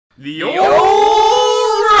The old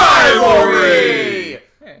rivalry!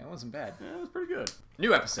 Hey, that wasn't bad. Yeah, that was pretty good.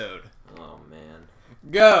 New episode. Oh, man.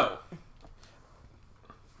 Go!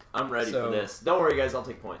 I'm ready for this. Don't worry, guys. I'll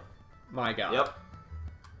take point. My God. Yep.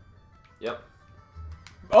 Yep.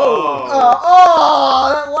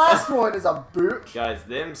 Oh, that last one is a boot. Guys,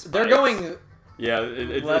 them spikes. They're going Yeah,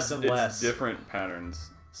 it's less and less. different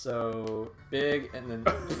patterns. so big and then...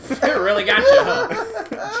 It really got you,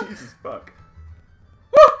 huh? Jesus fuck.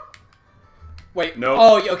 Wait. Nope.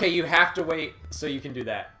 Oh, okay, you have to wait so you can do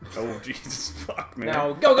that. Oh, Jesus fuck, man.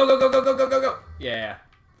 Now, go, go, go, go, go, go, go, go, go. Yeah.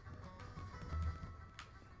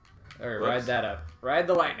 Alright, ride that up. Ride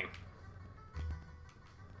the lightning.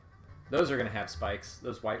 Those are gonna have spikes.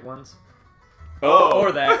 Those white ones. Oh,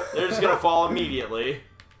 Or that. They're just gonna fall immediately.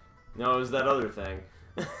 No, it was that other thing.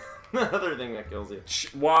 The other thing that kills you.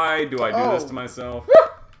 Why do I do this to myself?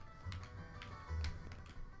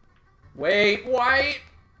 Wait, white.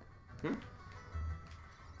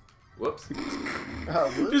 Whoops.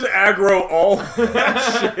 Just aggro all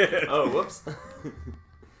that shit. Oh, whoops.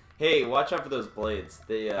 Hey, watch out for those blades.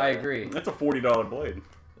 They. I agree. That's a $40 blade.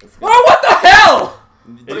 Oh, what the hell?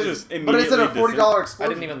 It's just But immediately is it a $40 I explosion?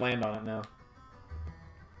 didn't even land on it, no.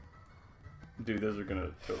 Dude, those are gonna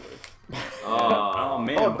totally... Oh,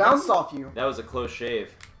 man. Oh, it bounced off you. that was a close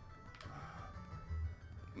shave.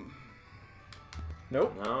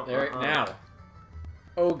 Nope. No. There, now.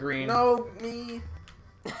 Oh, green. No, me.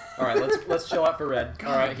 All right, let's chill out for red.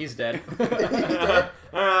 All right, he's dead.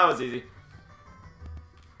 That was easy.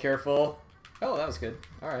 Careful. Oh, that was good.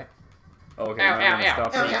 All right. Okay, Ow, now I'm ow, gonna ow.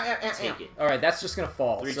 stop it. Take it. All right, that's just gonna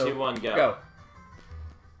fall. 3, so 2, 1, go. Go.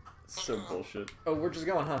 So bullshit. Oh, we're just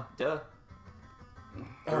going, huh? Duh.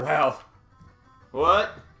 Oh wow.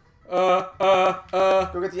 What?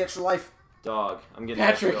 Go get the extra life. Dog. I'm getting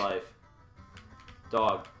Patrick. extra life.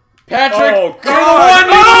 Dog. Patrick, Oh, you're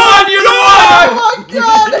the one. You're the one. You're the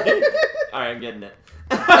one. Oh my god! Alright, I'm getting it.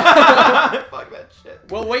 Fuck that shit.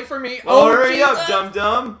 Well, wait for me. Oh, Oh, hurry Jesus. up,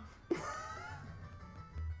 dum-dum.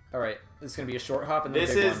 All right, this is gonna be a short hop and then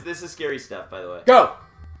This a big is one. this is scary stuff, by the way. Go.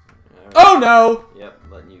 Alright. Oh no. Yep,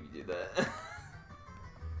 letting you do that.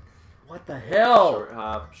 What the hell? Short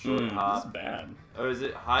hop, short This is hop. bad. Oh, is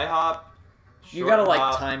it high hop? You gotta short like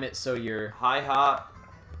hop, time it so you're. high hop.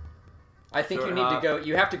 I think Short you need hop. to go.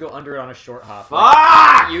 You have to go under it on a short hop.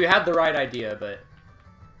 Fuck! You had the right idea, but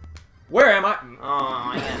where am I?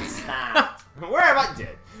 Oh, I got stopped. Where am I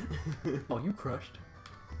dead? Oh, you crushed.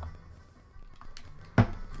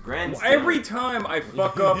 Grandstand. Every time I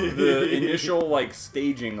fuck up the initial, like,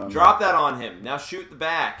 staging on Drop that on him. Now shoot the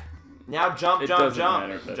back. Now jump, It jump, doesn't jump.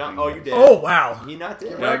 matter if that Jump. thing Oh, you goes. did. Oh wow. He not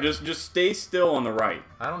dead. No, just stay still on the right.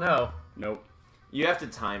 I don't know. Nope. You have to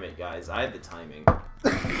time it, guys. I had the timing.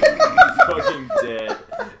 Fucking dead.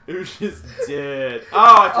 Oosh is dead. Oh,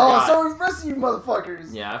 I Oh, forgot. so is the rest of you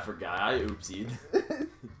motherfuckers. Yeah, I forgot. I oopsied.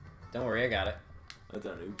 Don't worry, I got it. I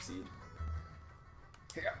done oopsied.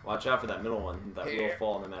 Watch out for that middle one. That will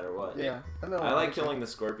fall no matter what. Yeah. I like killing the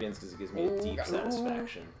scorpions because it gives me a deep Ooh.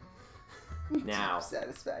 satisfaction. Now. Deep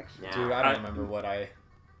satisfaction. Now. Dude, I don't remember what I.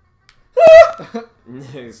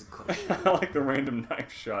 It's close. I like the random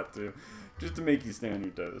knife shot, too. Just to make you stay on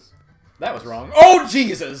your toes. That was wrong. Oh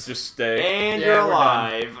Jesus! Just stay. And Yeah, you're we're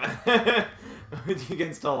alive.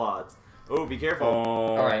 Against all odds. Oh, be careful.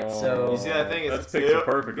 Oh, Alright, so- You see that thing? That's It's picture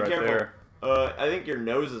perfect be right careful. there. I think your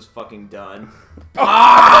nose is fucking done.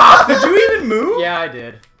 Ah! Did you even move? Yeah, I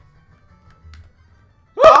did.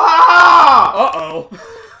 Ah! Uh-oh.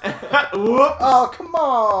 Whoops! Oh, come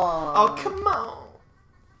on. Oh, come on!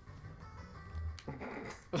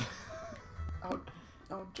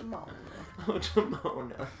 Oh, Jamal. Oh,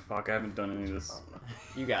 Jamona. Fuck, I haven't done any of this.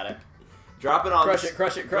 You got it. Drop it on Crush the it,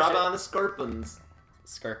 crush it, crush drop it. on the scorpions.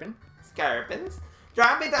 Skirpin? Scarpins.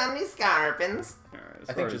 Drop it on these scarpins. Alright,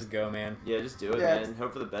 I think just go, man. Yeah, just do it, Yeah. man.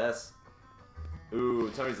 Hope for the best. Ooh,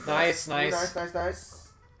 tell me the best. Nice, nice. Nice, nice,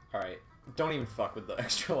 nice. Alright. Don't even fuck with the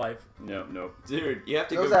extra life. Nope, nope. Dude, you have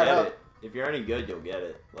to Goes go that get up? it. If you're any good, you'll get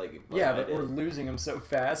it. Like Yeah, I but did. we're losing him so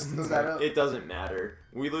fast. Goes that up? It doesn't matter.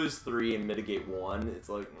 We lose 3 and mitigate 1. It's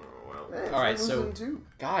like, oh, well. Hey, it's Alright, like so- losing two.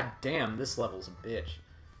 God damn, this level's a bitch.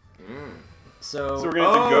 Mm. So So we're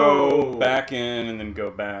gonna have to Oh. go back in and then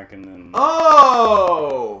go back and then.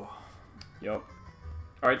 Oh! Yep.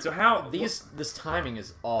 Alright, so how. this timing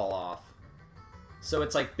is all off. So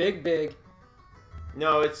it's like big, big.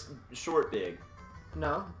 No, it's short, big.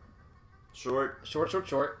 No. Short, Short, short,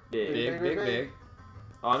 short. big. Big, big, big.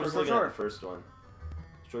 Oh, I'm Short, just short, looking at short. the first one.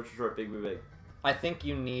 Short, short, short, big, big, big. I think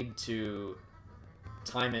you need to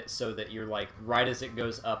time it so that you're like right as it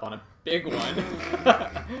goes up on a big one.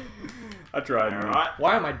 I tried, man. Alright.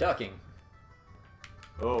 Why am I ducking?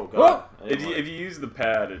 Oh god. Whoa! I didn't want- If you use the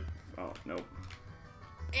pad, it... Oh, nope.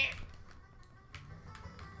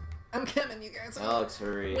 I'm coming, you guys. Alex,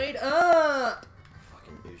 hurry. Wait up!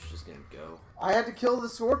 Fucking Oosh just gonna go. I had to kill the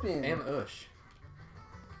scorpion. Damn Ush.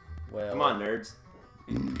 Well. Come on, nerds.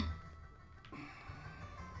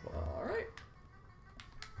 Alright.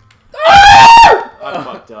 I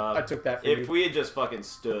fucked up. I took that for If you. we had just fucking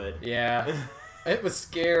stood. Yeah. It was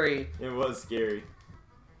scary. It was scary.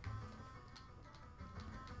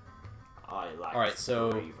 I like Alright,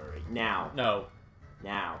 so... bravery. Now. No.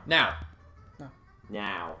 Now. Now.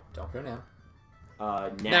 Now. Don't go now. Now.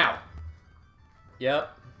 Now.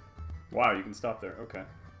 Yep. Wow, you can stop there. Okay.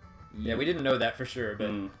 Yeah, we didn't know that for sure, but...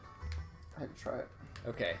 Mm. I had to try it.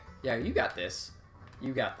 Okay. Yeah, you got this.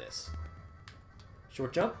 You got this.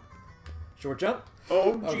 Short jump. Short jump.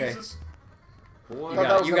 Oh, Okay. Jesus. What? You thought that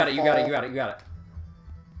got it. was You got gonna it. You got it. fall. You got it. You got it.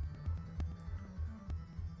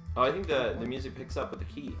 Oh, I think the music picks up with the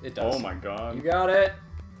key. It does. Oh my god. You got it.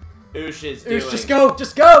 Oosh is doing. Oosh, just go.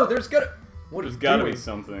 Just go. There's gonna... What There's are you gotta doing? be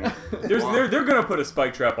something. They're gonna put a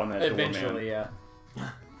spike trap on that Eventually, door, man. yeah.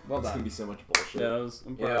 Well It's gonna done. be so much bullshit. Yeah, that was...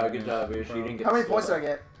 I'm proud Yeah, of good you. job, Oosh. You Proud. didn't get How many the points did I skill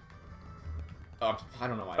get? Oh, I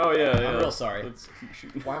don't know why. Oh, yeah, yeah. I'm real sorry. Let's keep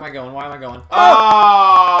shooting. Why am I going? Why am I going?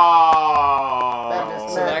 Oh!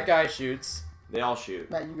 So that guy shoots. They all shoot.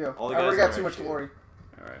 Matt, you go. All the I already guys got are too much shooting. glory.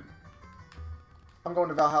 Alright. I'm going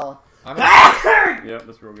to Valhalla. I'm Yep,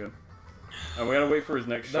 that's real good. And we gotta wait for his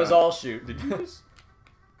next shot. Those all shoot. Did you just...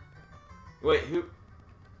 Wait, who?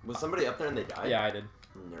 Was somebody up there and they died? Yeah, I did.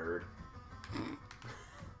 Nerd.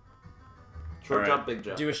 Short Alright. jump, big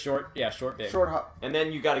jump. Do a short, yeah, short big. Short hop. And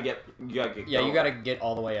then you gotta get Yeah, you going. gotta get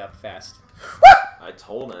all the way up fast. I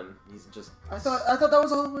told him. He's just I thought that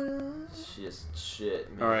was all. just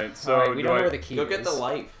shit, man. Alright, so Alright, we do don't know I... where the key Go is. get the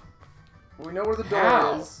life. We know where the door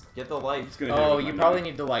How? is. Get the life. Just gonna hit Oh, it with you my probably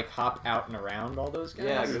knife. need to like hop out and around all those guys.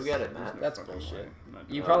 Yeah, go There's- get it, there's Matt. no That's fucking bullshit. way. I'm not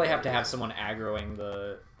You doing probably that. have to have someone aggroing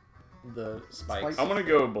the spikes. Spikes. I'm gonna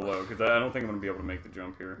go below, because I don't think I'm gonna be able to make the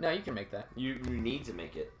jump here. No, you can make that. You need to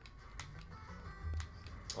make it.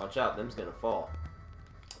 Watch out, them's gonna fall.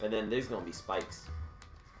 And then there's gonna be spikes.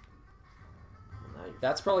 Well, now you're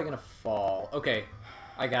That's probably gonna fall. Okay,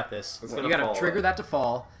 I got this. It's You gonna gotta fall, trigger right? that to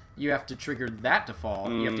fall. You have to trigger that to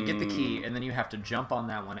fall. You have to get the key, and then you have to jump on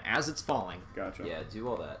that one as it's falling. Gotcha. Yeah, do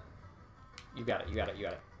all that. You got it. You got it. You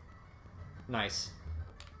got it. Nice.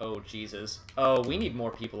 Oh Jesus. Oh, we need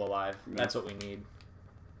more people alive. That's what we need.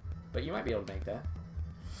 But you might be able to make that.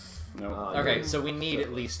 No. Okay, yeah. so we need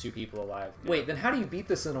at least 2 people alive. Wait, then how do you beat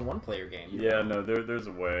this in a 1-player game? Yeah, no, there's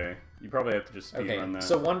a way. You probably have to just speed Okay, run that.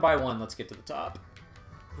 so 1 by 1, let's get to the top.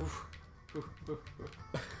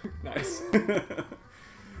 Nice. White, you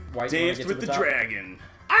wanna Danced get to with the top? dragon.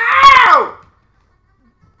 Ow!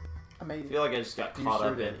 I made I it. feel like I just got You caught sure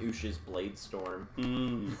up in did. Oosh's Blade Storm.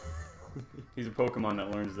 Mm. He's a Pokemon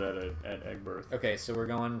that learns that at egg birth. Okay, so we're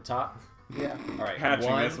going top. Yeah. All right, Hatching,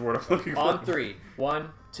 one, that's the word I'm looking for. on 3. 1,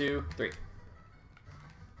 2, 3.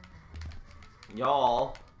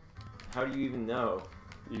 Y'all, how do you even know?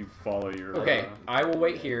 You follow your... Okay, I will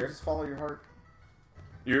wait here. Just follow your heart.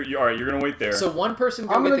 You're alright, you're gonna wait there. So one person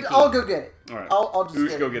go I'm get gonna. the key. I'll go get it. Alright. I'll just Oosh,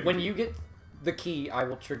 get go it. get When the key. you get the key, I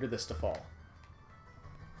will trigger this to fall.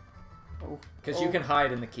 Oh. Because you can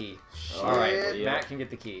hide in the key. Shit. All right, Yeah. Matt can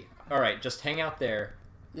get the key. All right, just hang out there.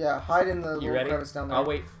 Yeah, hide in the You little ready? crevice down there. I'll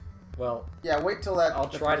wait. Well, Yeah, wait till that. I'll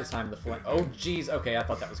try to time the flame. Oh, jeez. Okay, I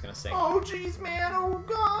thought that was gonna sink. Oh, jeez, man. Oh,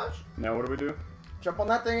 gosh. Now what do we do? Jump on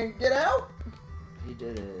that thing and get out. He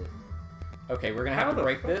did it. Okay, we're gonna How have to the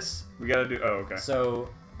break fuck? this. We gotta do... Oh, okay. So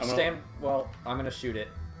I'm gonna- stand. Well, I'm gonna shoot it.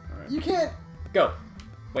 Alright. You can't. Go.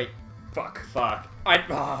 Wait. Fuck. Fuck. I didn't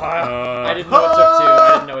know it took 2. Uh,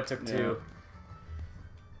 I didn't know it took 2.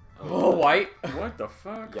 Oh, white. What the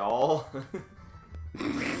fuck? Y'all.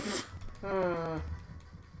 Hmm.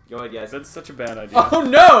 Go ahead, guys. That's such a bad idea. Oh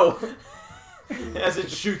no! As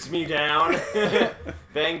it shoots me down.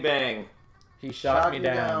 Bang, bang. He shot me you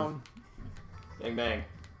down. Bang, bang.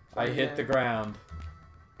 I hit the ground.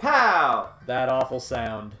 Pow! That awful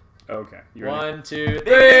sound. Okay. You ready? 1, 2, 3.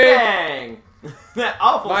 Bang! That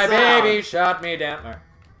awful My sound. baby shot me down. All right.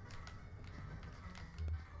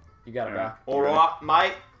 You got it, bro. Alright. Alright,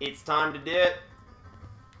 mate. It's time to do it.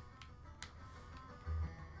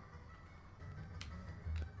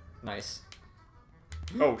 Nice.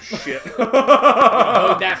 Oh, shit.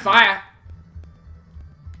 Oh, that fire.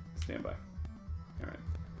 Stand by. Alright.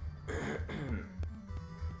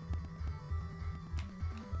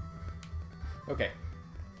 Okay,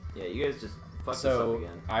 Yeah, you guys just fuck this up so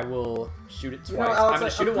again. I will shoot it You twice. know, I'm Alex,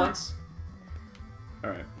 gonna shoot it I'm once.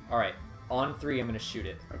 Alright. All right, on 3, I'm gonna shoot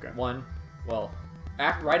it. Okay. 1. Well,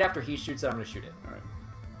 right after he shoots it, I'm gonna shoot it. Alright.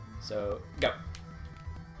 So, go.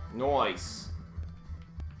 Nice.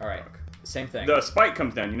 Alright. Same thing. The spike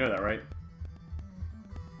comes down. You know that, right?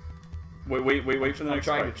 Wait for the I'm next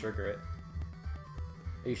trying spike. to trigger it.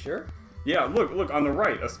 Are you sure? Yeah, look on the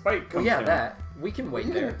right. A spike comes Well, yeah, down. that. We can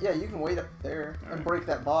wait there. Yeah, you can wait up there and Alright. break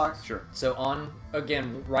that box. Sure, So on,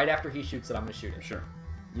 again, right after he shoots it, I'm going to shoot it. sure.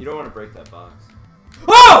 You don't want to break that box.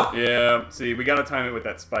 Oh! Yeah, see, we gotta time it with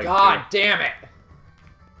that spike. God too. damn it!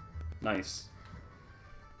 Nice.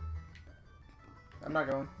 I'm not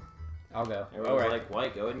going. I'll go. Everyone's Alright. like,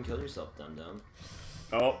 White, go ahead and kill yourself, dum-dum.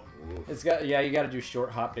 Oh, Oof. It's got, yeah, you got to do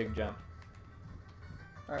short, hop, big jump.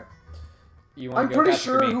 Alright. You want I'm to go pretty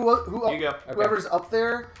Patrick, or sure me? You go. whoever's up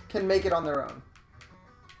there can make it on their own.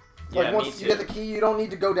 Like Yeah, me once too. you get the key, you don't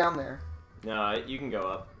need to go down there. No, you can go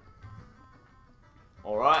up.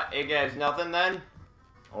 Alright, it gives nothing then.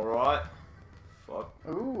 Alright. Fuck.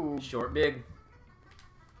 Ooh. Short, big.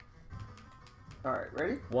 Alright,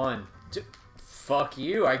 ready? 1, 2. Fuck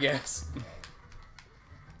you, I guess.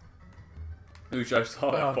 Oosh, I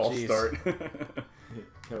saw that Oh, false jeez. start.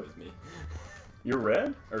 That was me. You're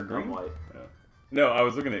red or green? I'm white. Oh. No, I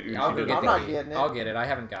was looking at Oosh. I'll go You get I'm the not key. getting it. I'll get it. I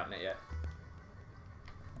haven't gotten it yet.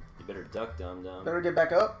 You better duck, dum-dum. Better get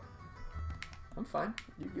back up. I'm fine.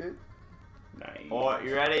 You good? Nice. Alright,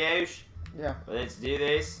 you ready, Oosh? Yeah. Let's do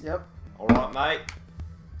this. Yep. Alright, mate.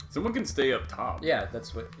 Someone can stay up top. Yeah,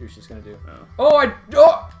 that's what you're just gonna do. Oh, Oh, I.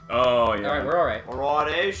 Oh! oh yeah. Alright, we're alright. Alright,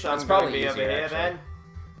 Oosh, I'm That's gonna probably be over easier, here actually. then.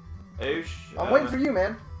 Oosh. I'm waiting for you,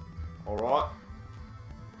 man. Alright.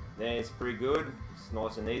 Then it's pretty good. It's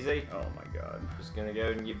nice and easy. Oh my god. Just gonna go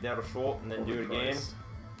and give that a shot and then Holy do it again. Christ.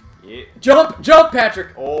 Yeah. Jump! Jump,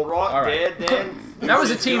 Patrick! Alright, Alright. dead then. That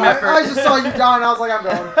was a team I, effort. I just saw you die and I was like, I'm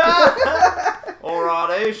going.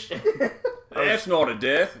 Alright, Oosh. That's not a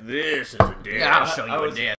death. This is a death. Yeah, I'll show you I a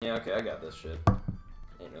was- death. Yeah, okay, I got this shit.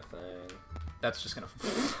 Ain't no thing. That's just gonna.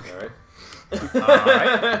 Alright.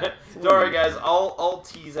 Alright. Don't worry, guys. I'll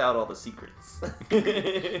tease out all the secrets.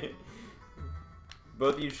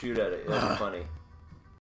 Both of you shoot at it. That'll be funny.